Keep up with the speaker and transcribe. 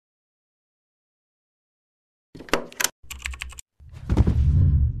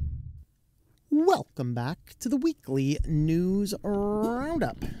Welcome back to the weekly news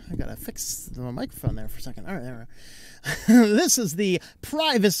roundup. I gotta fix the microphone there for a second. All right, there we go. This is the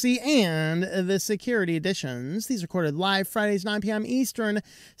privacy and the security editions. These are recorded live Fridays, 9 p.m. Eastern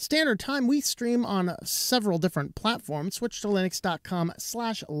Standard Time. We stream on several different platforms.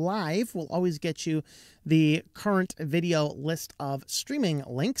 SwitchedToLinux.com/live will always get you the current video list of streaming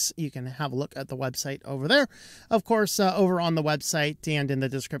links. You can have a look at the website over there. Of course, over on the website and in the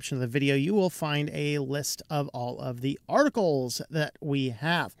description of the video, you will find a list of all of the articles that we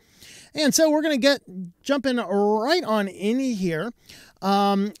have. And so we're going to jump in right on in here.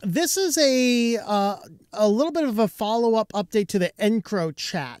 This is a little bit of a follow-up update to the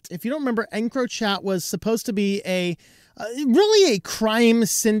Encrochat. If you don't remember, Encrochat was supposed to be really a crime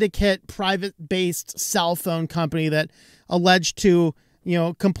syndicate, private-based cell phone company that alleged to,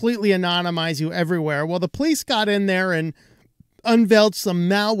 completely anonymize you everywhere. Well, the police got in there and unveiled some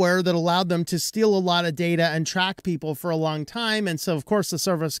malware that allowed them to steal a lot of data and track people for a long time. And so, of course, the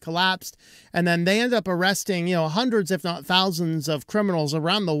service collapsed. And then they ended up arresting, hundreds, if not thousands of criminals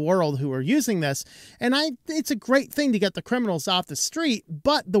around the world who were using this. And it's a great thing to get the criminals off the street.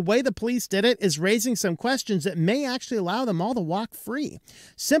 But the way the police did it is raising some questions that may actually allow them all to walk free,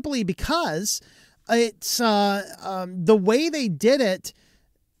 simply because it's the way they did it.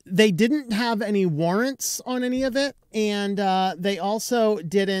 They didn't have any warrants on any of it, and they also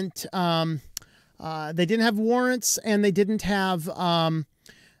didn't. They didn't have warrants, and they didn't have a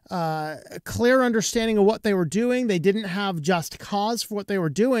clear understanding of what they were doing. They didn't have just cause for what they were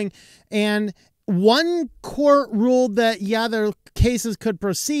doing, and one court ruled that, yeah, their cases could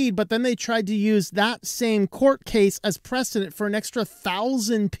proceed, but then they tried to use that same court case as precedent for an extra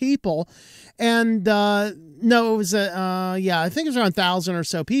 1,000 people. And no, it was, I think it was around 1,000 or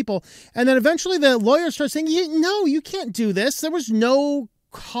so people. And then eventually the lawyers started saying, no, you can't do this. There was no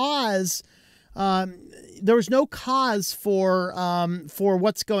cause. There was no cause for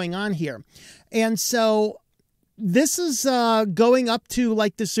what's going on here. And so this is going up to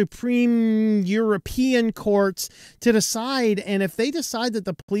like the Supreme European courts to decide. And if they decide that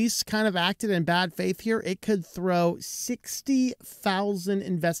the police kind of acted in bad faith here, it could throw 60,000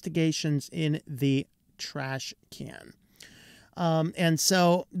 investigations in the trash can. And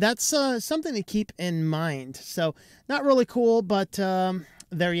so that's something to keep in mind. So not really cool, but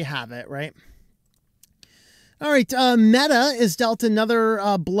there you have it, right? All right, Meta is dealt another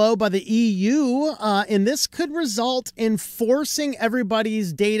blow by the EU, and this could result in forcing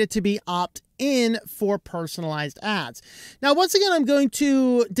everybody's data to be opt-in for personalized ads. Now, once again, I'm going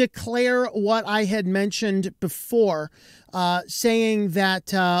to declare what I had mentioned before, saying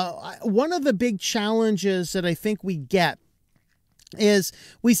that one of the big challenges that I think we get is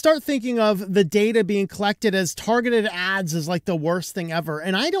we start thinking of the data being collected as targeted ads as like the worst thing ever.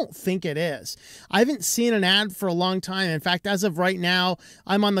 And I don't think it is. I haven't seen an ad for a long time. In fact, as of right now,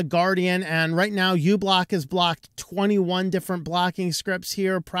 I'm on The Guardian, and right now uBlock has blocked 21 different blocking scripts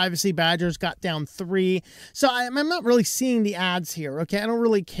here. Privacy Badger's got down 3. So I'm not really seeing the ads here. Okay. I don't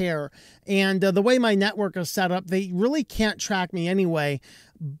really care. And the way my network is set up, they really can't track me anyway.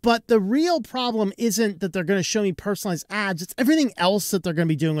 But the real problem isn't that they're going to show me personalized ads. It's everything else that they're going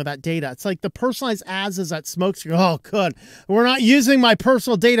to be doing with that data. It's like the personalized ads is that smokescreen. Oh, good. We're not using my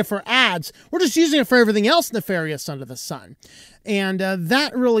personal data for ads. We're just using it for everything else nefarious under the sun. And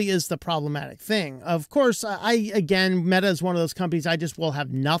that really is the problematic thing. Of course, again, Meta is one of those companies I just will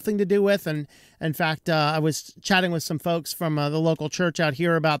have nothing to do with. And in fact, I was chatting with some folks from the local church out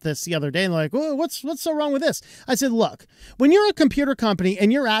here about this the other day. And they're like, oh, what's so wrong with this? I said, look, when you're a computer company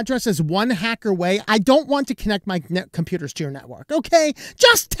and your address is one hacker away, I don't want to connect my computers to your network. Okay,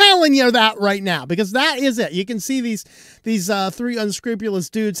 just telling you that right now, because that is it. You can see these 3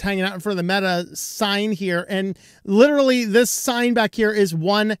 unscrupulous dudes hanging out in front of the Meta sign here, and literally this sign back here is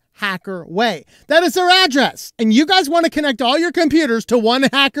one hacker way. That is their address, and you guys want to connect all your computers to one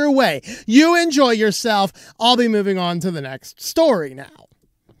hacker way. You enjoy yourself. I'll be moving on to the next story now.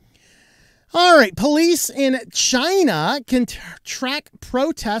 All right, police in China can track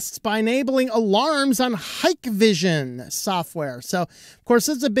protests by enabling alarms on Hikvision software. So, of course,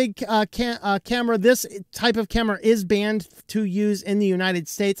 this is a big camera. This type of camera is banned to use in the United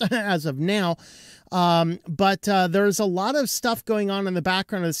States as of now. But there's a lot of stuff going on in the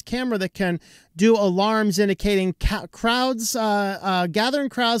background of this camera that can do alarms indicating crowds, gathering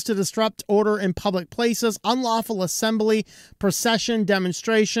crowds to disrupt order in public places, unlawful assembly, procession,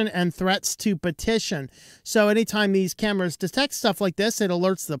 demonstration, and threats to petition. So anytime these cameras detect stuff like this, it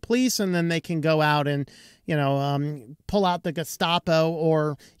alerts the police, and then they can go out and, pull out the Gestapo,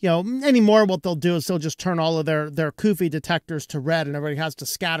 or, anymore what they'll do is they'll just turn all of their kufi detectors to red, and everybody has to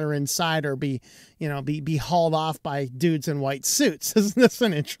scatter inside or be hauled off by dudes in white suits. Isn't this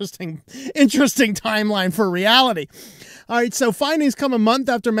an interesting timeline for reality? All right, so findings come a month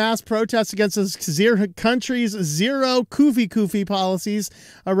after mass protests against the country's zero kufi policies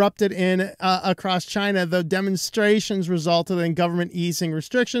erupted across China. The demonstrations resulted in government easing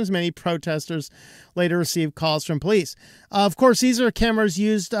restrictions. Many protesters later received calls from police. Of course, these are cameras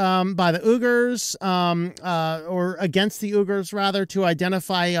used by the Uyghurs, or against the Uyghurs, rather, to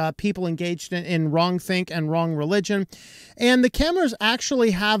identify people engaged in wrong think and wrong religion. And the cameras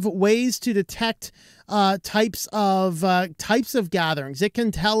actually have ways to detect types of gatherings. It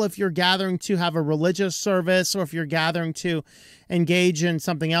can tell if you're gathering to have a religious service or if you're gathering to engage in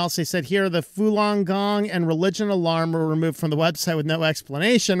something else. They said here the Falun Gong and religion alarm were removed from the website with no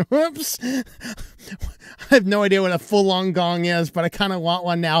explanation. Whoops. I have no idea what a Falun Gong is, but I kind of want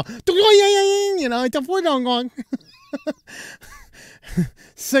one now. The Falun Gong.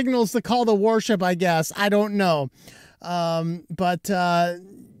 Signals the call to worship, I guess. I don't know. But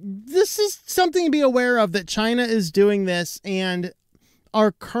this is something to be aware of, that China is doing this, and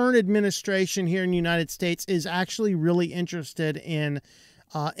our current administration here in the United States is actually really interested in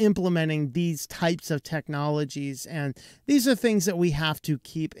implementing these types of technologies, and these are things that we have to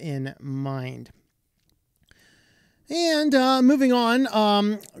keep in mind. And moving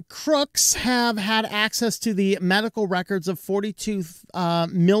on, crooks have had access to the medical records of 42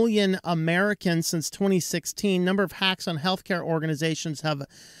 million Americans since 2016. Number of hacks on healthcare organizations have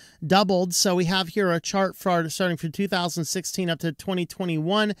doubled. So we have here a chart starting from 2016 up to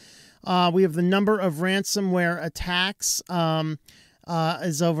 2021. We have the number of ransomware attacks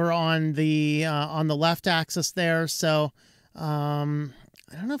is over on the left axis there. So I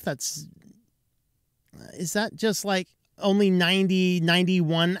don't know if that's... Is that just like only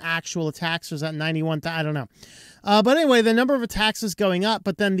 91 actual attacks, or is that 91? I don't know. But anyway, the number of attacks is going up,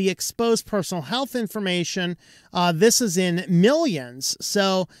 but then the exposed personal health information, this is in millions.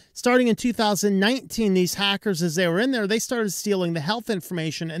 So starting in 2019, these hackers, as they were in there, they started stealing the health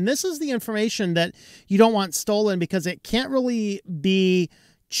information. And this is the information that you don't want stolen, because it can't really be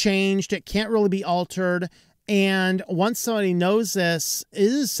changed. It can't really be altered. And once somebody knows this, it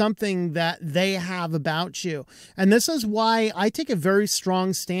is something that they have about you. And this is why I take a very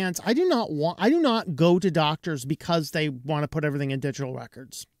strong stance. I do not go to doctors because they want to put everything in digital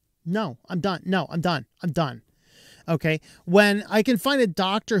records. No, I'm done. No, I'm done. I'm done. Okay. When I can find a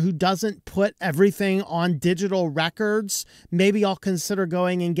doctor who doesn't put everything on digital records, maybe I'll consider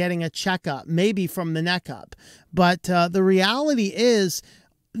going and getting a checkup, maybe from the neck up. But the reality is,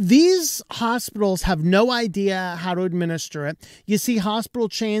 these hospitals have no idea how to administer it. You see hospital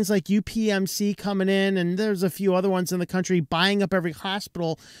chains like UPMC coming in, and there's a few other ones in the country, buying up every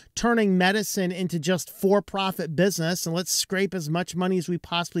hospital, turning medicine into just for-profit business, and let's scrape as much money as we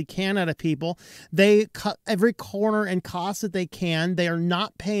possibly can out of people. They cut every corner and cost that they can. They are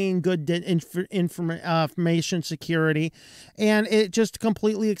not paying good information security, and it just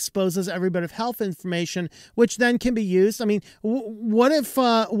completely exposes every bit of health information, which then can be used. I mean, what if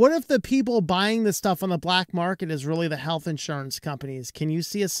the people buying this stuff on the black market is really the health insurance companies? Can you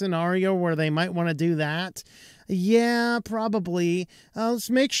see a scenario where they might want to do that? Yeah, probably.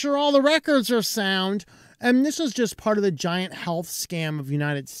 Let's make sure all the records are sound. And this is just part of the giant health scam of the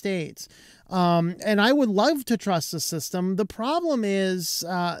United States. And I would love to trust the system. The problem is,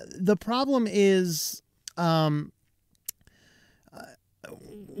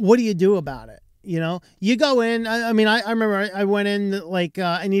 what do you do about it? You know, you go in. I mean, I remember I went in, like,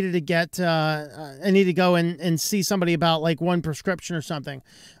 I needed to go and see somebody about like one prescription or something,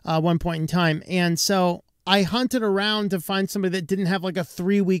 one point in time. And so I hunted around to find somebody that didn't have like a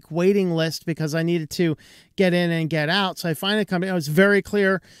 3-week waiting list, because I needed to get in and get out. So I find a company. I was very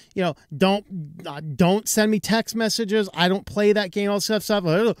clear, you know, don't send me text messages. I don't play that game, all stuff.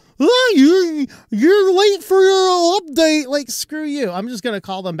 Oh, you're late for your update. Like, screw you. I'm just going to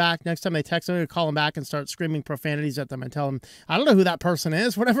call them back. Next time they text me, I'm going to call them back and start screaming profanities at them and tell them, I don't know who that person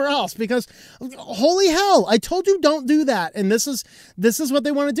is, whatever else, because holy hell, I told you don't do that. And this is what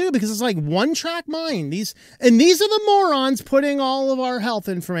they want to do, because it's like one-track mind. These are the morons putting all of our health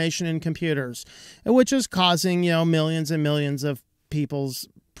information in computers, which is causing, you know, millions and millions of people's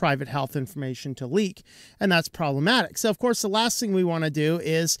private health information to leak, and that's problematic. So, of course, the last thing we want to do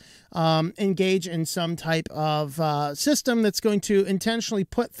is engage in some type of system that's going to intentionally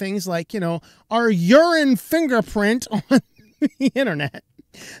put things like, you know, our urine fingerprint on the internet.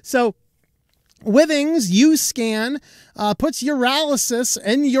 So Withings UScan puts urinalysis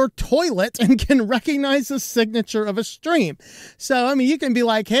in your toilet and can recognize the signature of a stream. So, I mean, you can be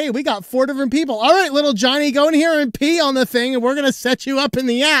like, hey, we got 4 different people. All right, little Johnny, go in here and pee on the thing, and we're going to set you up in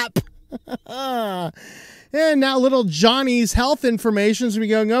the app. And now little Johnny's health information is going to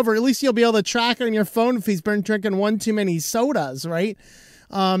be going over. At least you'll be able to track it on your phone if he's been drinking one too many sodas, right?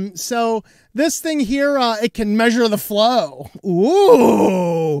 So this thing here, it can measure the flow.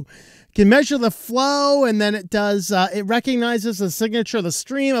 Ooh! Can measure the flow, and then it does, it recognizes the signature of the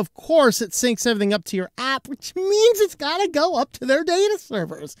stream. Of course, it syncs everything up to your app, which means it's got to go up to their data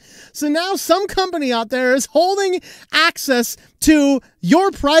servers. So now some company out there is holding access to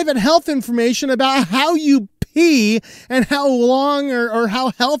your private health information about how you pee and how long or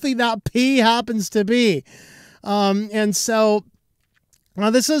how healthy that pee happens to be. And so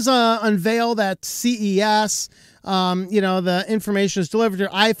this is unveiled at CES. You know, the information is delivered to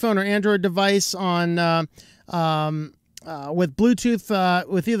your iPhone or Android device on with Bluetooth,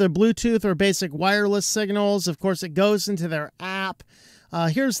 with either Bluetooth or basic wireless signals. Of course, it goes into their app.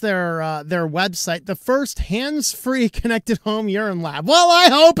 Here's their website, the first hands-free connected home urine lab. Well, I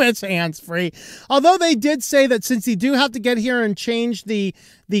hope it's hands-free. Although they did say that since you do have to get here and change the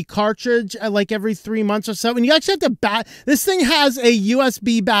cartridge like every 3 months or so, and you actually have to this thing has a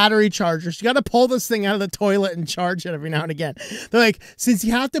USB battery charger. So you got to pull this thing out of the toilet and charge it every now and again. They're like, since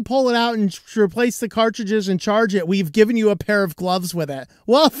you have to pull it out and replace the cartridges and charge it, we've given you a pair of gloves with it.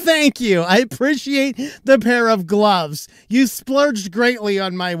 Well, thank you. I appreciate the pair of gloves. You splurged greatly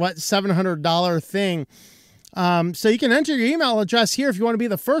on my, what, $700 thing. So you can enter your email address here if you want to be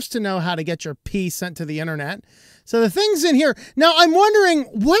the first to know how to get your pee sent to the internet. So the thing's in here. Now, I'm wondering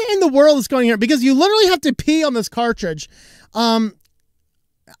what in the world is going here, because you literally have to pee on this cartridge. Shouldn't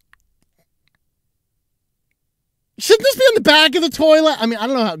this be on the back of the toilet? I mean, I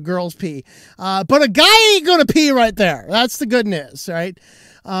don't know how girls pee, but a guy ain't going to pee right there. That's the good news, right?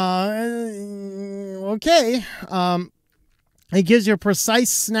 Okay. It gives you a precise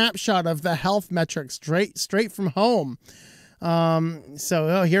snapshot of the health metrics straight from home.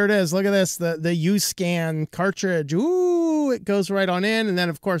 So here it is. Look at this, the UScan cartridge. Ooh, it goes right on in. And then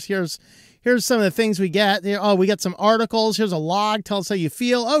of course, here's some of the things we get. Oh, we got some articles. Here's a log. Tell us how you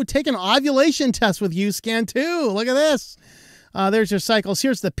feel. Oh, take an ovulation test with UScan too. Look at this. There's your cycles.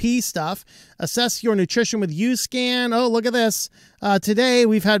 Here's the pee stuff. Assess your nutrition with UScan. Oh, look at this. Today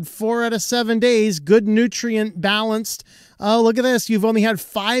we've had 4 out of 7 days. Good nutrient balanced. Oh, look at this. You've only had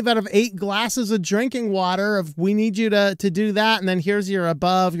 5 out of 8 glasses of drinking water. If we need you to do that. And then here's your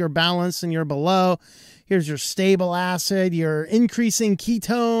above, your balance, and your below. Here's your stable acid, your increasing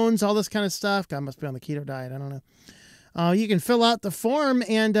ketones, all this kind of stuff. God, must be on the keto diet. I don't know. You can fill out the form,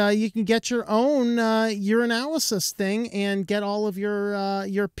 and you can get your own urinalysis thing and get all of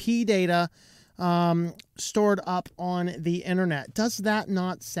your pee data stored up on the internet. Does that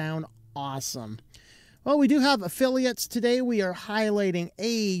not sound awesome? Well, we do have affiliates today. We are highlighting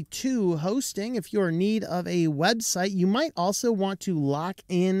A2 hosting. If you're in need of a website, you might also want to lock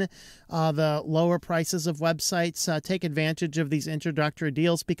in the lower prices of websites. Take advantage of these introductory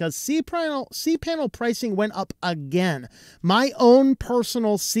deals because cPanel pricing went up again. My own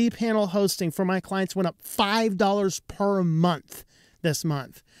personal cPanel hosting for my clients went up $5 per month this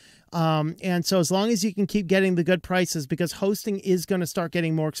month. And so as long as you can keep getting the good prices, because hosting is going to start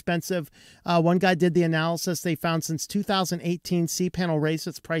getting more expensive. One guy did the analysis. They found since 2018, cPanel raised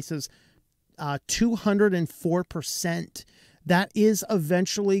its prices 204%. That is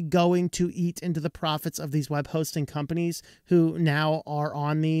eventually going to eat into the profits of these web hosting companies who now are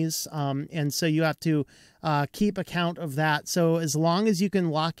on these. And so you have to keep account of that. So as long as you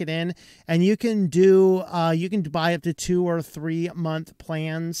can lock it in, and you can do, you can buy up to 2 or 3 month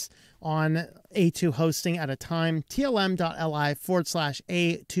plans on A2 hosting at a time.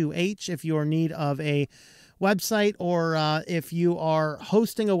 tlm.li/A2H if you're in need of a website, or if you are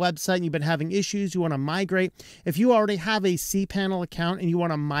hosting a website and you've been having issues, you want to migrate. If you already have a cPanel account and you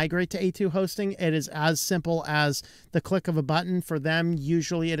want to migrate to A2 hosting, it is as simple as the click of a button. For them,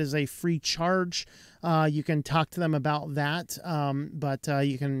 usually it is a free charge. You can talk to them about that, but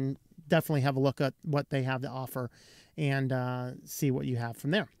you can definitely have a look at what they have to offer and see what you have from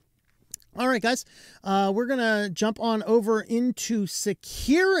there. All right, guys, we're going to jump on over into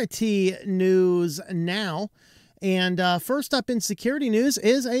security news now. And first up in security news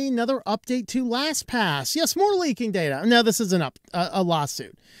is another update to Lastpass. Yes, more leaking data. Now, this is a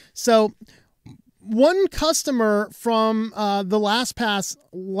lawsuit. So one customer from the Lastpass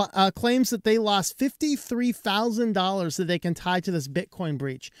claims that they lost $53,000 that they can tie to this Bitcoin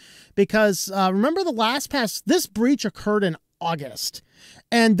breach. Because remember the Lastpass, this breach occurred in August.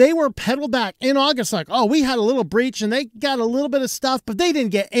 And they were peddled back in August like, oh, we had a little breach and they got a little bit of stuff, but they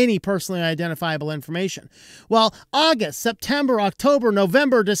didn't get any personally identifiable information. Well, August, September, October,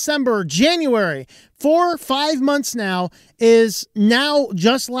 November, December, January, 4 or 5 months now is now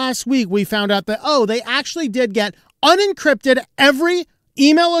just last week we found out that, oh, they actually did get unencrypted every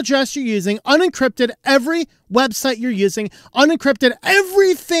email address you're using, unencrypted every website you're using, unencrypted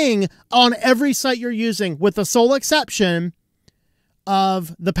everything on every site you're using with the sole exception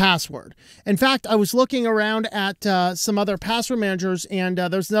of the password. In fact, I was looking around at some other password managers, and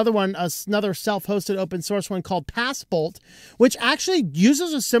there's another one, another self-hosted open source one called Passbolt, which actually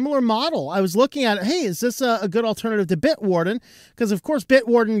uses a similar model. I was looking at it, hey, is this a good alternative to Bitwarden? Because of course,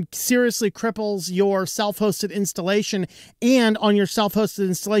 Bitwarden seriously cripples your self-hosted installation, and on your self-hosted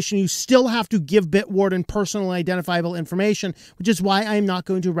installation, you still have to give Bitwarden personally identifiable information, which is why I'm not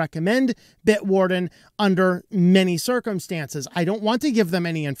going to recommend Bitwarden under many circumstances. I don't want to give them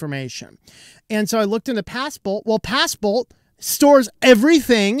any information. And so I looked into Passbolt. Well, Passbolt stores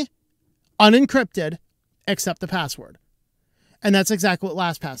everything unencrypted except the password. And that's exactly what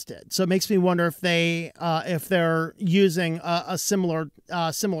LastPass did. So it makes me wonder if they're using a similar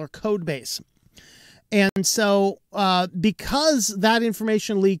code base. And so because that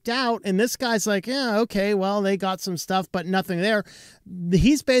information leaked out, and this guy's like, yeah, okay, well, they got some stuff, but nothing there.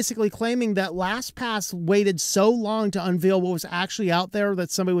 He's basically claiming that LastPass waited so long to unveil what was actually out there that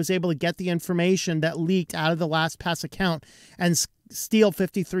somebody was able to get the information that leaked out of the LastPass account and steal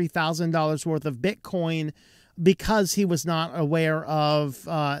 $53,000 worth of Bitcoin because he was not aware of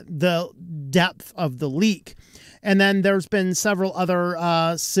the depth of the leak. And then there's been several other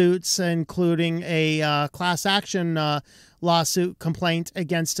suits, including a class action lawsuit complaint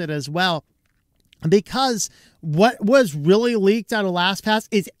against it as well. Because what was really leaked out of LastPass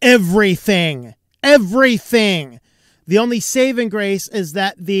is everything. Everything. The only saving grace is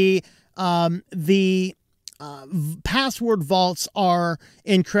that the password vaults are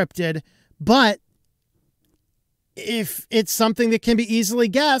encrypted, but if it's something that can be easily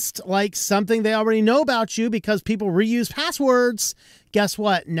guessed, like something they already know about you because people reuse passwords, guess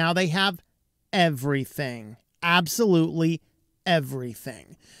what? Now they have everything. Absolutely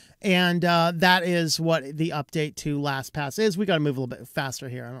everything. And that is what the update to LastPass is. We got to move a little bit faster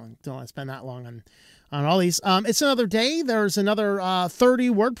here. I don't want to spend that long on all these. It's another day. There's another 30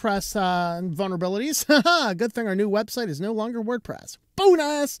 WordPress vulnerabilities. Good thing our new website is no longer WordPress.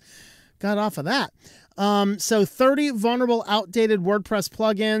 Bonus! Got off of that. So 30 vulnerable outdated WordPress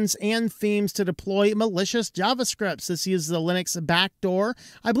plugins and themes to deploy malicious JavaScripts. This uses the Linux backdoor.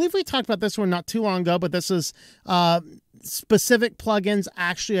 I believe we talked about this one not too long ago, but this is specific plugins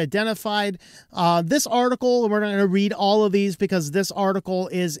actually identified. This article, we're not going to read all of these because this article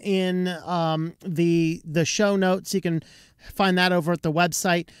is in the show notes. You can find that over at the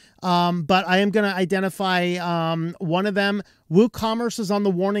website. But I am going to identify one of them. WooCommerce is on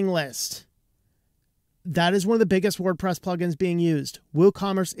the warning list. That is one of the biggest WordPress plugins being used.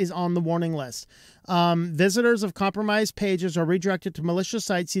 WooCommerce is on the warning list. Visitors of compromised pages are redirected to malicious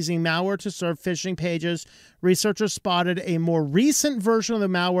sites using malware to serve phishing pages. Researchers spotted a more recent version of the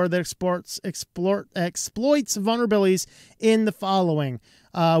malware that exploits vulnerabilities in the following.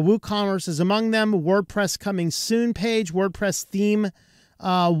 WooCommerce is among them. WordPress coming soon page, WordPress theme,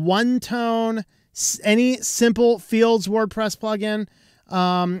 one tone, any simple fields WordPress plugin,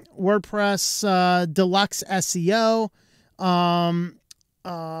 WordPress Deluxe SEO,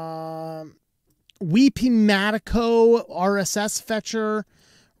 Weepimatico RSS fetcher,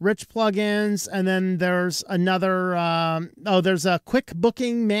 rich plugins, and then there's another, there's a quick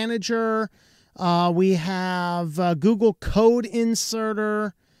booking manager. We have Google Code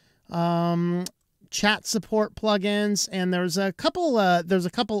Inserter, chat support plugins, and there's a couple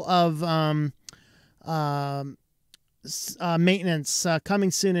of maintenance coming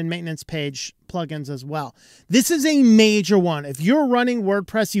soon in maintenance page plugins as well. This is a major one. If you're running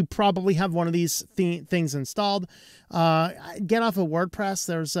WordPress, you probably have one of these things installed. Get off of WordPress.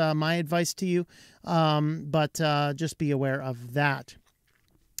 There's my advice to you, but just be aware of that.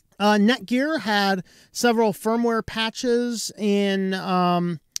 Netgear had several firmware patches in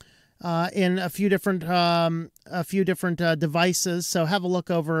a few different devices. So have a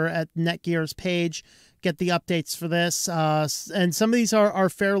look over at Netgear's page. Get the updates for this, and some of these are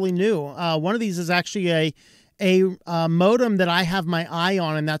fairly new. One of these is actually a modem that I have my eye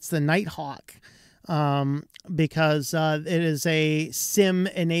on, and that's the Nighthawk, because it is a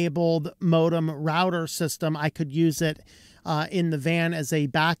SIM-enabled modem router system. I could use it in the van as a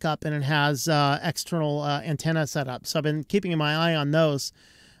backup, and it has external antenna setup. So I've been keeping my eye on those.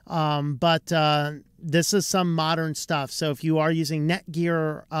 This is some modern stuff. So if you are using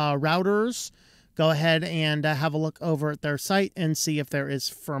Netgear routers, go ahead and have a look over at their site and see if there is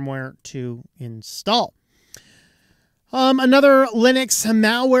firmware to install. Another Linux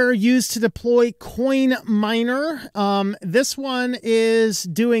malware used to deploy coin miner. This one is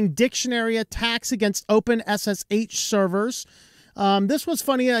doing dictionary attacks against open SSH servers. This was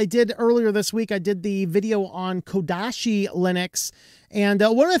funny. I did earlier this week, I did the video on Kodashi Linux. And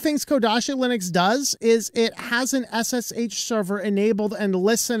one of the things Kodashi Linux does is it has an SSH server enabled and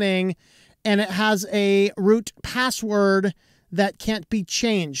listening, and it has a root password that can't be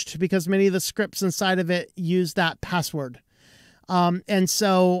changed because many of the scripts inside of it use that password. And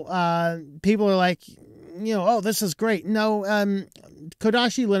so people are like, you know, oh, this is great. No,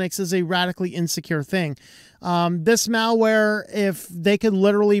 Kodashi Linux is a radically insecure thing. This malware, if they could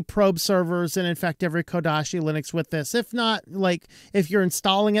literally probe servers and infect every Kodashi Linux with this, if not, like, if you're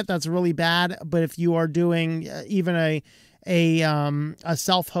installing it, that's really bad. But if you are doing even a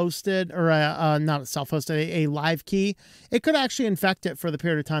self-hosted or not a self-hosted, a live key, it could actually infect it for the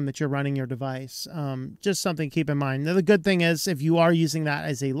period of time that you're running your device. Just something to keep in mind. Now, the good thing is if you are using that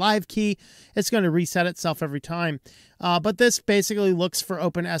as a live key, it's going to reset itself every time. But this basically looks for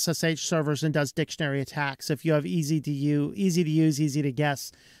open SSH servers and does dictionary attacks. If you have easy to use, easy to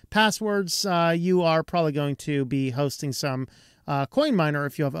guess passwords, you are probably going to be hosting some coin miner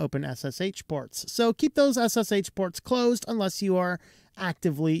if you have open SSH ports. So keep those SSH ports closed unless you are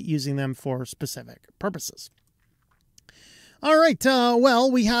actively using them for specific purposes. All right,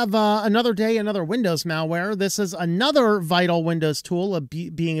 well, we have another day, another Windows malware. This is another vital Windows tool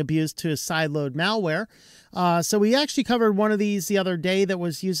being abused to sideload malware. So we actually covered one of these the other day that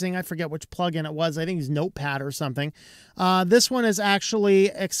was using, I forget which plugin it was. I think it's Notepad or something. This one is actually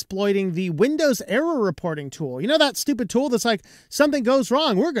exploiting the Windows error reporting tool. You know that stupid tool that's like, something goes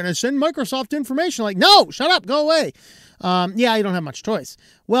wrong, we're going to send Microsoft information. Like, no, shut up, go away. Yeah, you don't have much choice.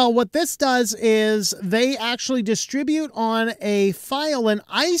 Well, what this does is they actually distribute on a file, an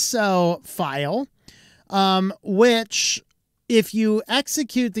ISO file, which, if you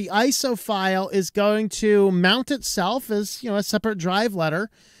execute the ISO file, is going to mount itself as, you know, a separate drive letter.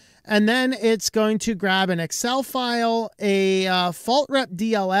 And then it's going to grab an Excel file, a fault rep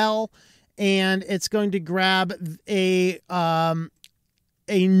DLL, and it's going to grab a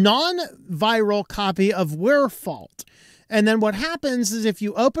non-viral copy of where fault. And then what happens is if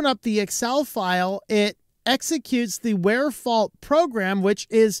you open up the Excel file, it executes the where fault program, which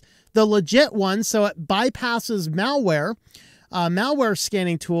is the legit one. So it bypasses malware. Malware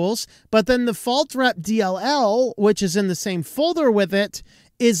scanning tools, but then the fault rep DLL, which is in the same folder with it,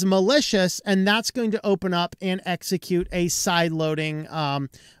 is malicious, and that's going to open up and execute a side-loading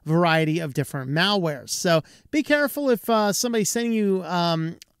variety of different malwares. So be careful if somebody's sending you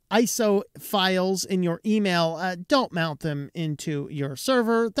ISO files in your email, don't mount them into your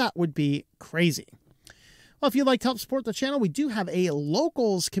server. That would be crazy. Well, if you'd like to help support the channel, we do have a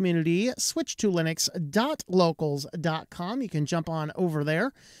locals community, SwitchedToLinux.locals.com. You can jump on over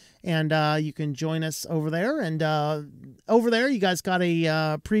there, and you can join us over there. And over there, you guys got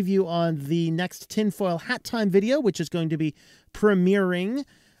a preview on the next tinfoil hat time video, which is going to be premiering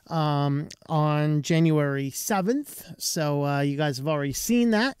on January 7th. So you guys have already seen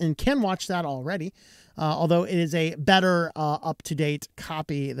that and can watch that already. Although it is a better up-to-date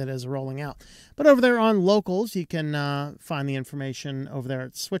copy that is rolling out. But over there on locals, you can find the information over there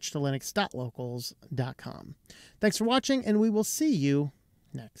at SwitchedToLinux.locals.com. Thanks for watching, and we will see you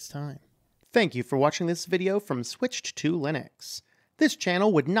next time. Thank you for watching this video from Switched2Linux. This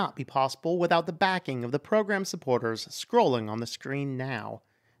channel would not be possible without the backing of the program supporters scrolling on the screen now.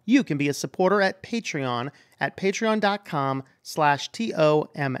 You can be a supporter at Patreon at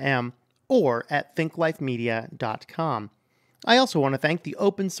patreon.com/TOMM. or at thinklifemedia.com. I also want to thank the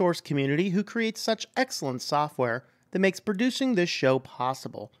open source community who creates such excellent software that makes producing this show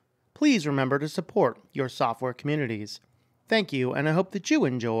possible. Please remember to support your software communities. Thank you, and I hope that you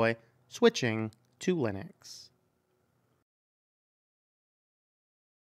enjoy switching to Linux.